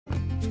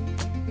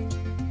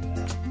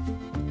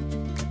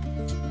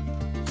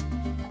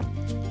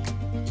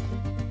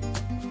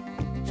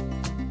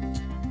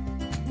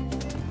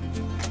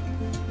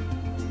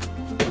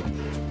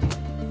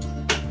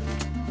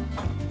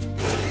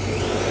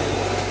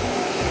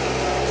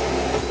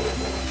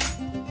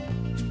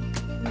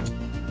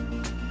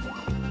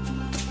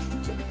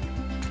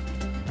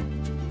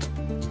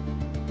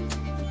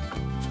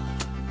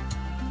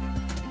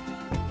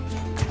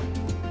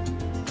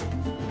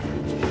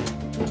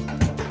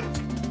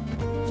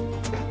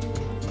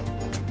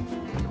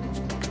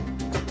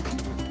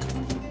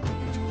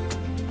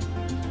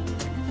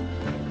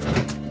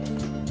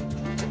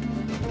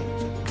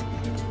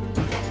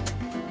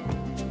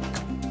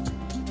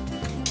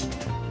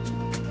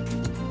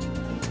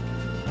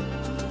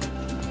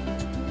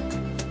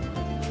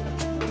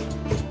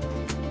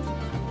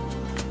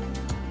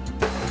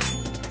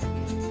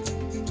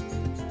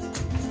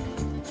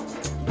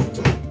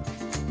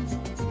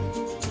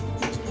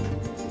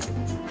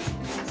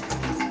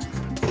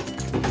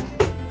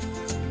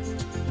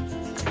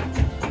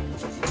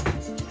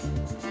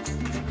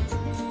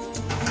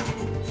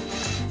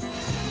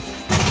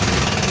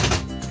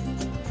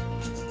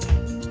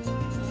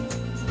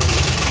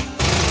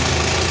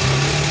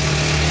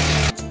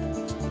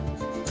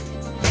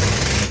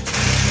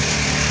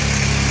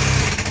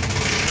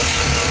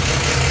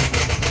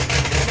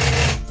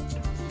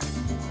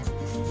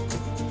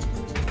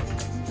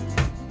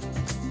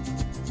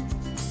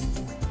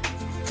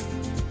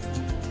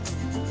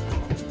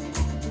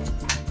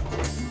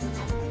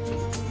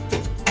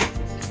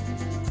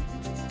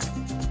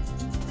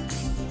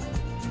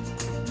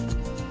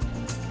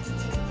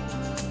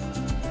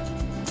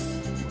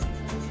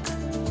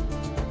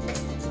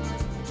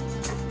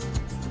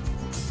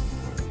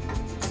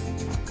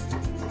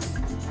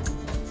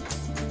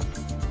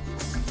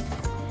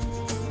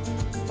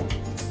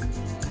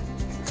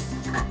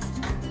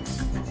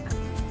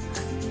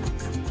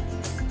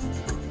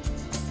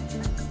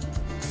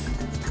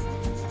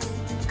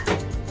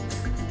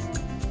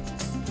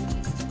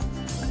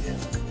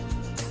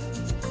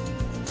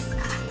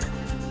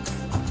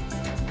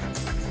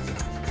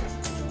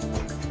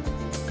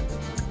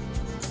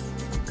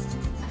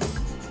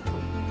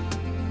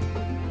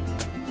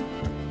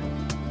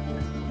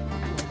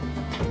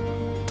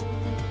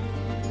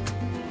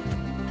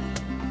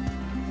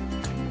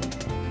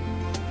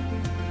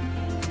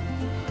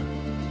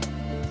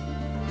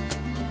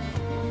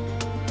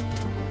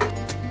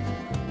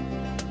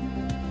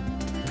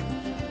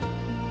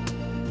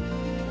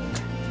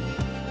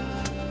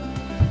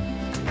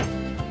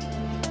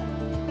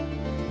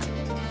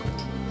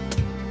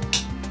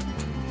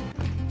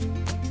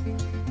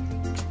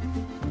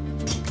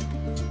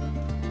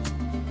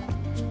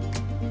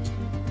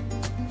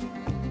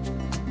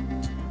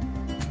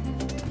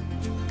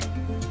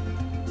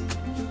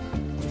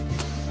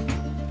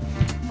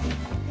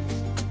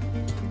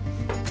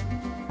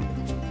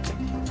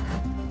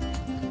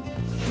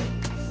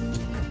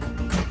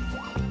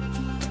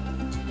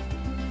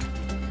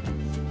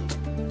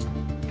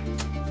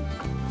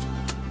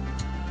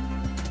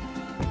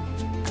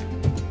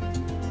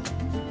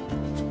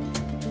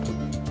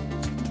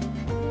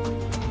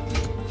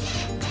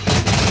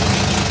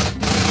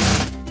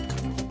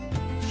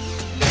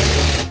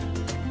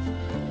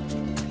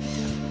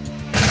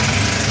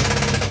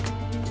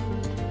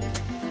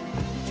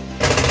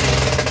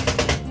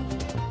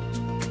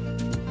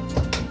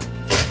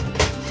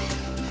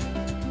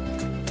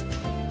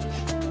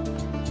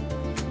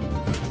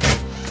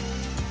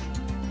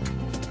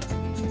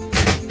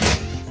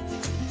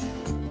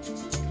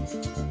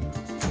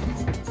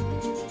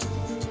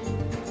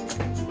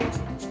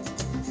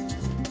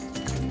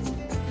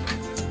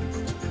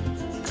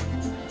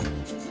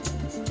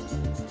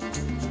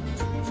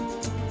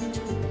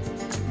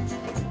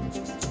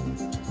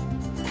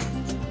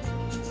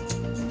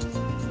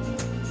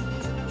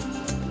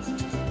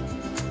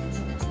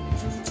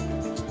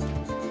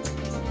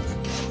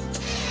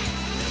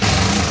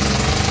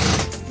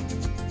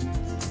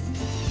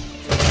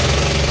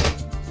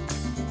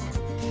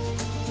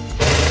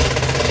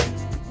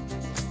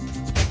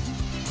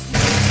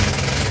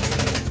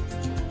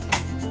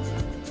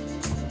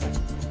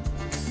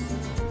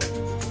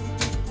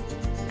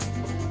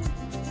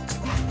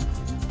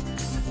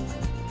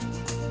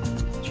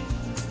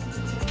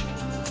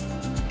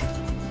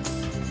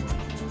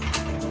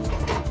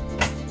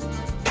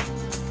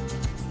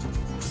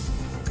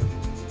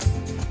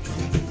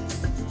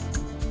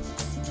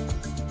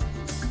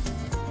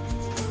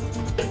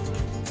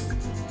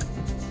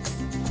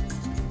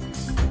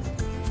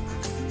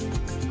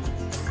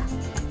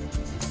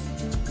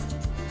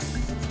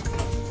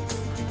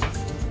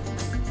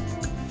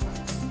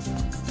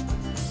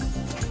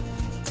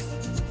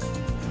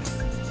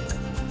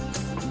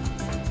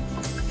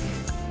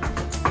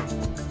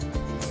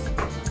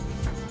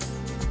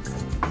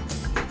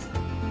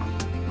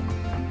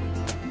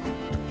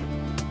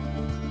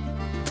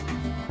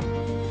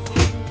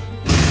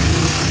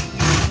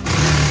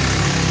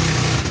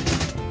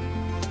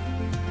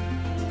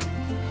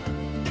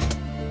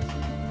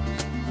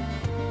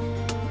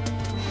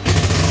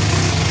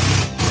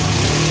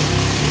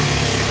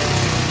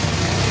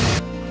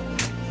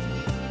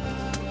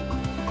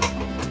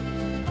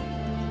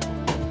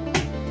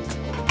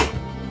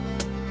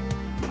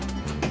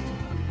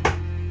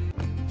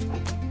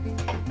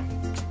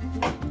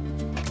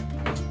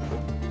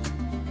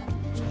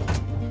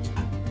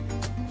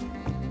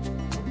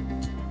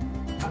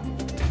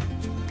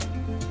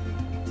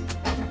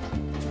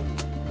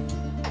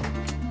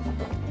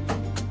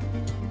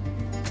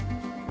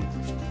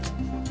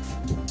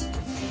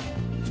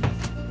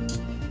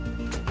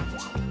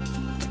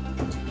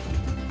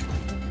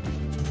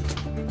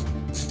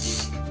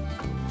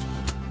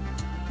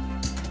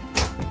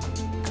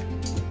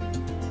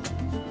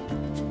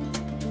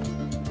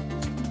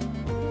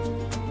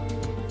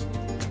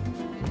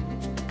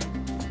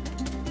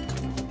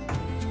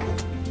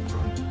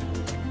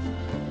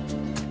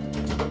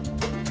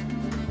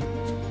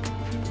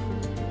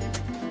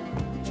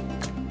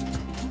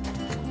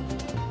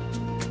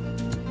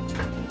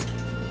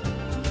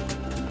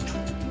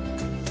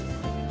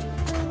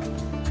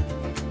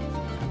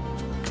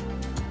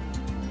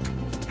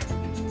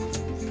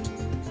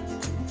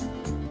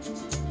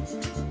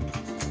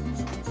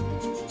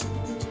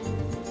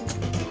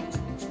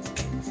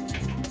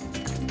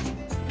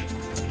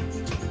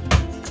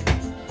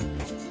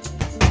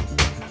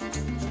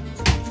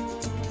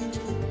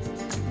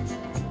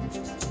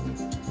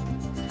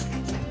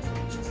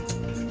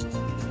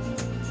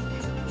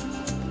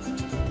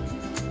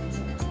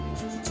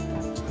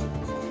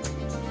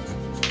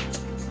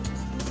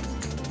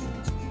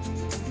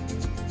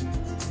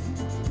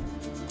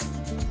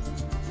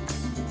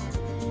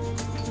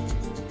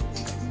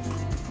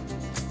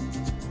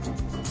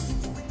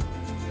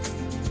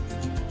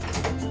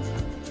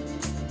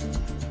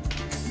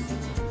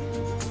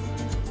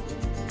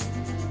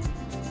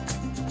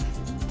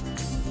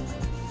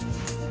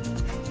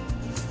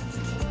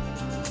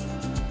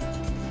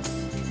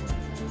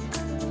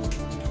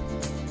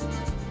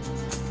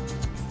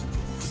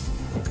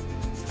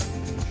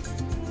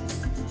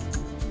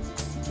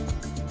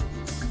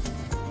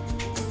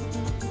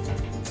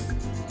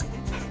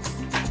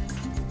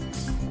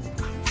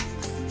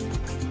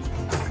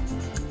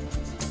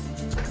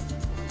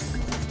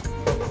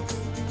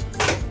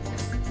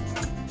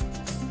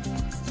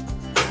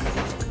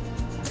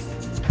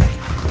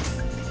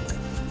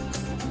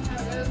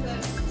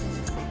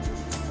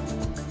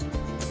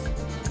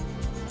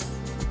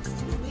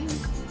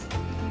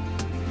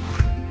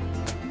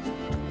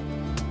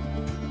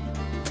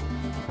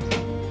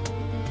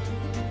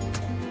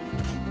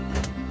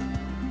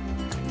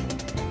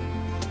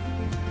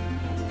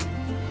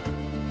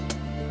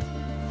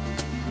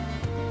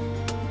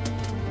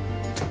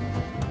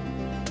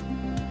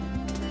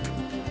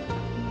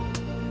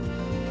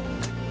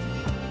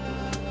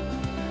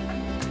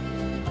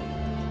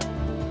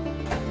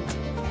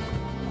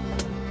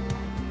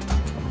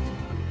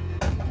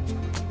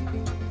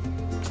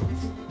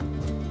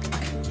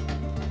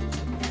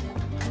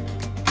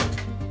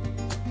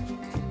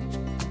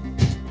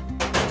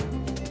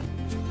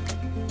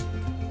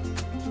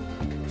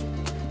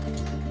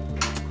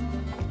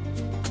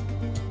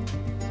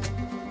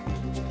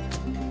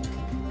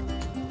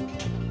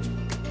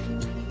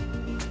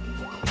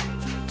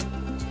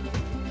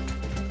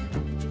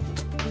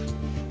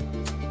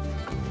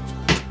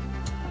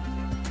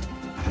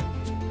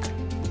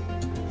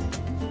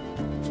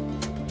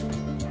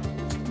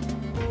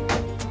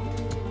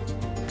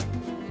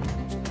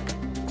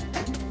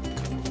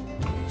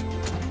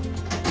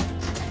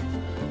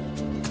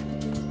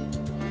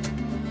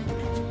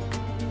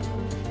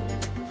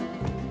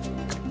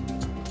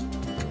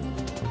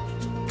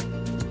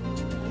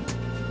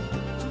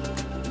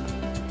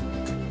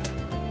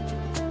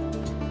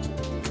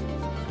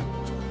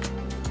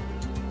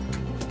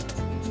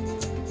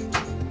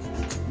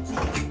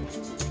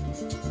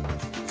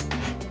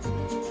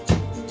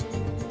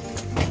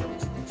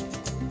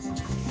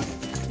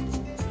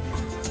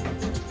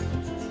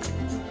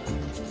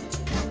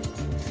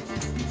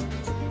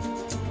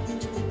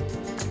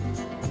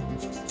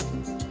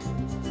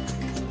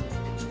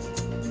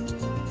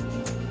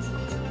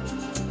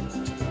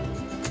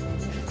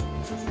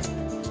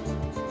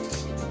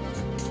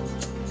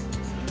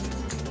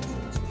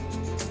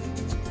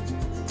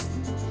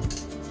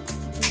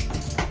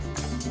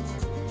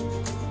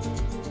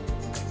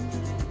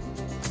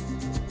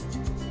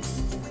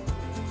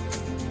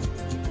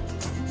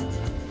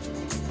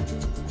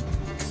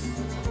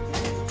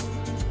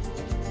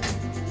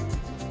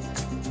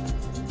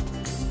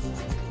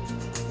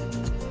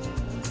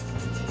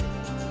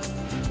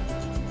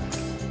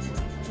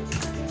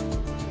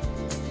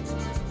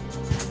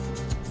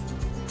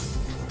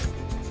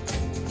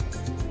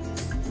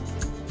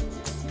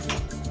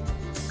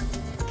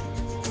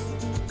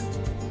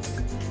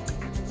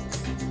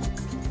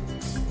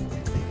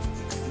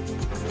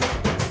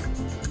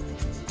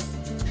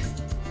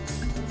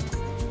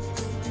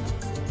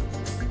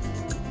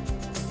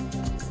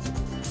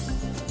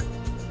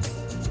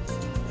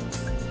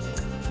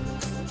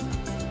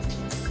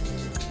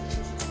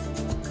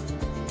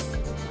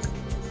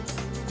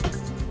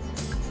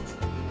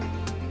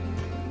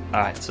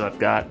Alright, so I've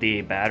got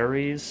the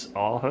batteries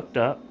all hooked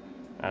up.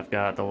 I've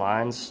got the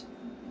lines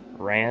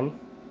ran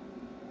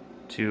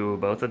to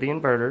both of the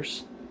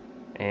inverters,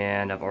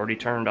 and I've already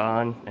turned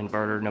on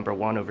inverter number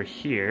 1 over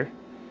here,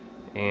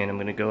 and I'm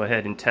going to go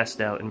ahead and test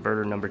out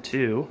inverter number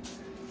 2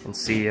 and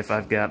see if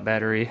I've got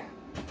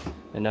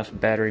enough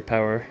battery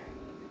power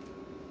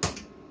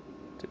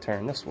to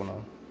turn this one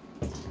on.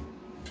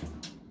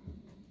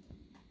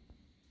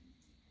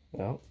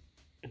 Well,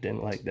 it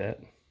didn't like that.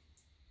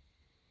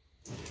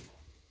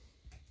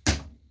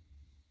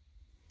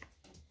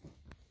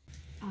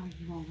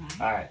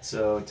 Alright,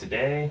 so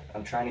today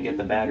I'm trying to get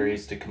the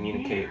batteries to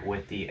communicate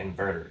with the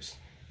inverters.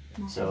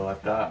 So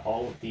I've got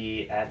all of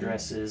the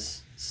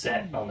addresses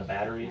set on the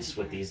batteries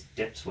with these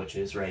dip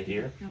switches right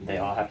here. They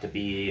all have to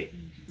be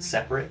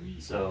separate.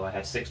 So I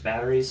have 6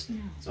 batteries,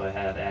 so I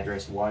have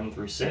address 1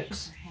 through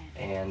 6,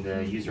 and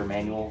the user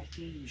manual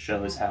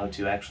shows how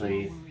to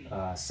actually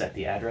set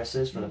the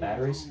addresses for the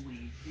batteries.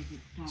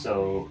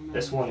 So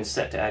this one is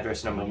set to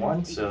address number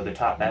 1, so the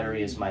top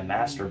battery is my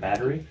master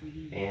battery,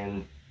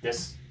 and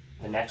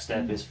the next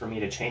step is for me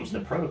to change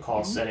the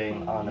protocol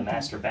setting on the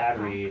master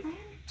battery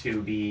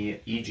to be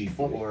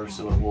EG4,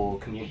 so it will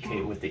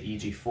communicate with the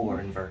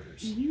EG4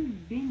 inverters.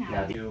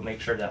 Now, to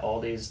make sure that all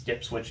these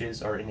dip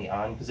switches are in the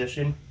on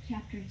position,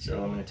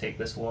 so I'm going to take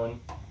this one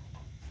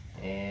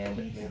and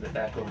move it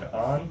back over to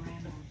on.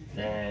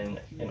 Then,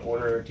 in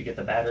order to get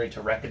the battery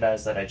to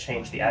recognize that I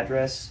changed the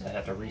address, I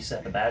have to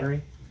reset the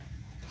battery.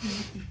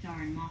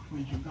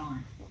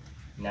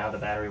 Now the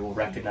battery will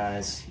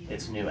recognize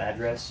its new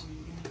address.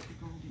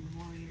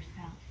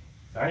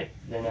 Alright,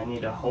 then I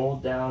need to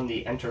hold down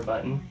the enter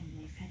button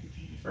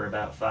for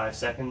about 5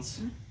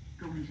 seconds.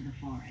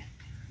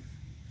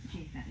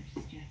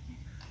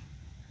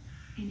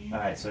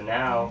 Alright, so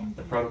now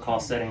the protocol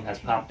setting has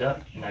popped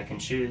up, and I can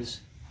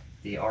choose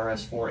the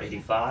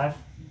RS485,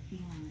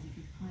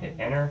 hit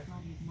enter,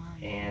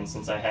 and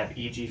since I have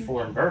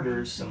EG4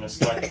 inverters, I'm going to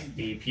select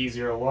the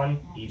P01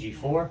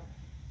 EG4,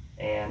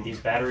 and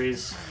these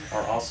batteries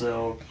are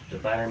also, the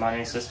battery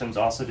mining system is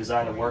also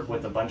designed to work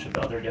with a bunch of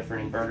other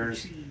different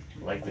inverters,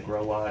 like the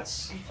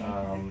Growatts,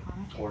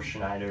 or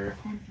Schneider,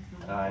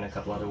 and a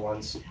couple other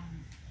ones.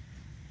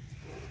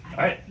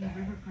 Alright,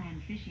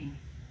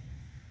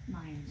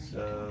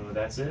 so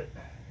that's it.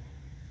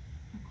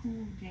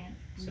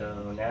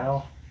 So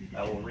now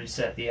I will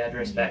reset the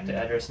address back to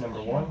address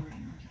number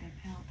 1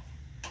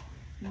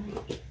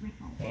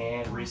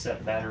 and reset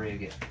the battery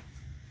again.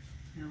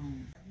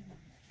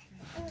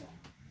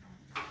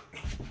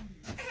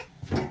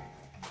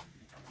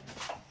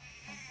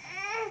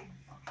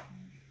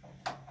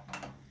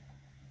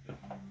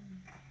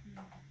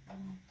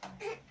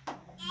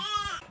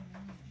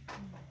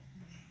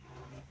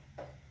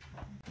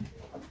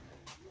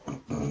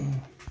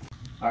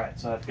 Alright,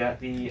 so I've got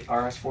the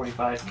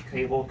RS45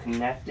 cable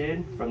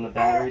connected from the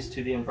batteries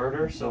to the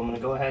inverter, so I'm going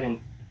to go ahead and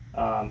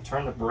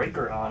turn the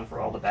breaker on for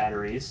all the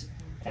batteries,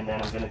 and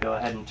then I'm going to go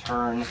ahead and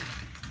turn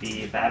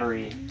the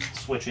battery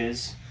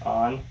switches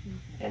on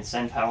and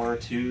send power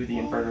to the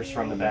inverters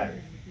from the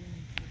battery.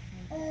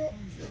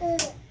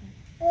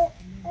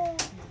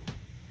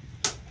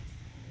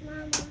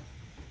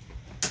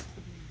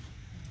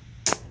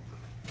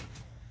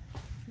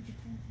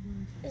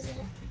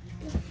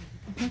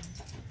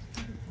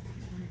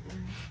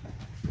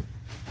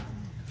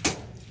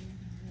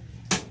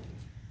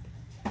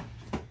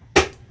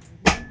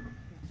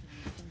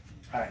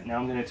 Alright, now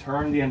I'm going to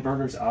turn the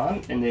inverters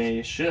on, and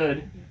they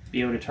should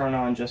be able to turn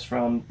on just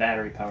from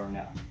battery power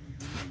now.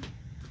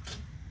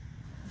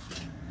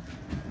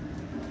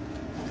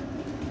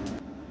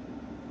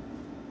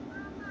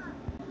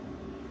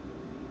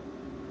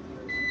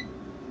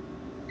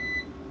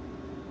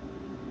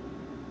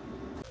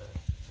 How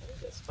did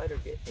that spider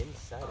get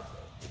inside of it?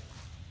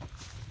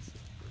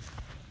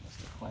 Must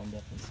have climbed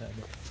up inside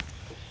there.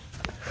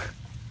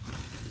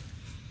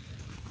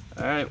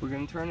 Alright, we're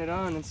going to turn it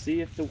on and see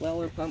if the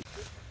well or pump...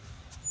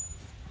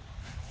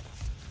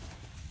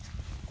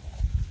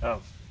 Oh,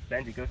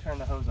 Benji, go turn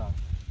the hose on.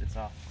 It's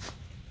off.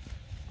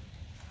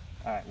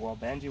 Alright, well,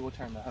 Benji will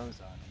turn the hose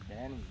on, and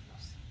then we'll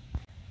see.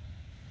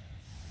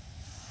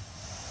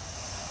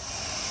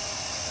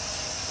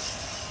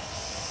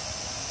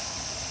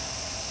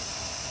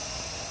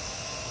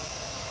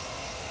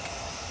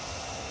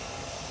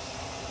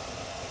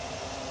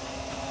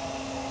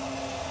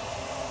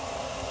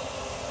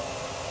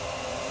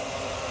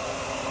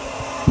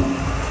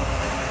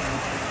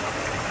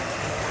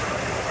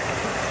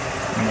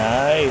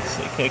 Nice,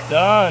 it kicked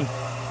on.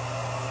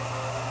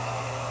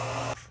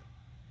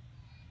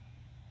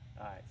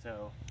 Alright,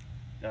 so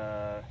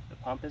the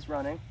pump is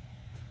running,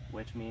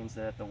 which means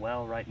that the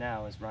well right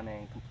now is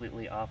running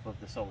completely off of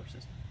the solar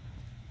system.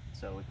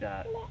 So we've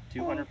got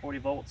 240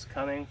 volts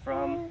coming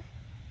from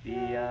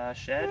the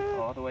shed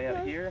all the way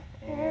out here,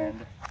 and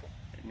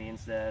it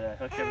means that I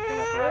hooked everything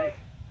up right,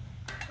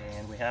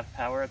 and we have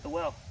power at the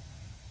well.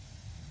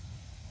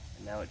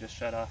 And now it just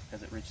shut off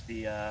because it reached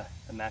the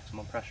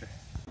maximum pressure.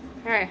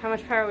 Alright, how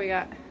much power we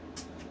got?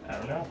 I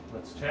don't know.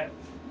 Let's check.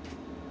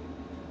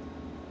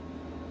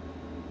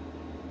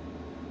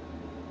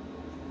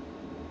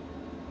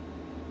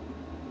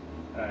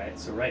 Alright,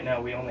 so right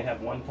now we only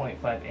have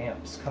 1.5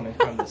 amps coming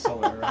from the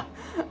solar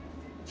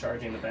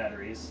charging the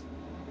batteries.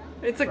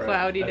 It's a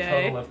cloudy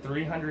day. A total of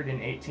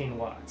 318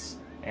 watts.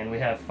 And we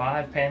have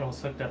 5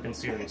 panels hooked up in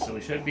series, so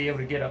we should be able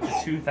to get up to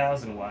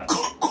 2,000 watts.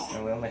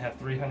 And we only have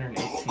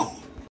 318.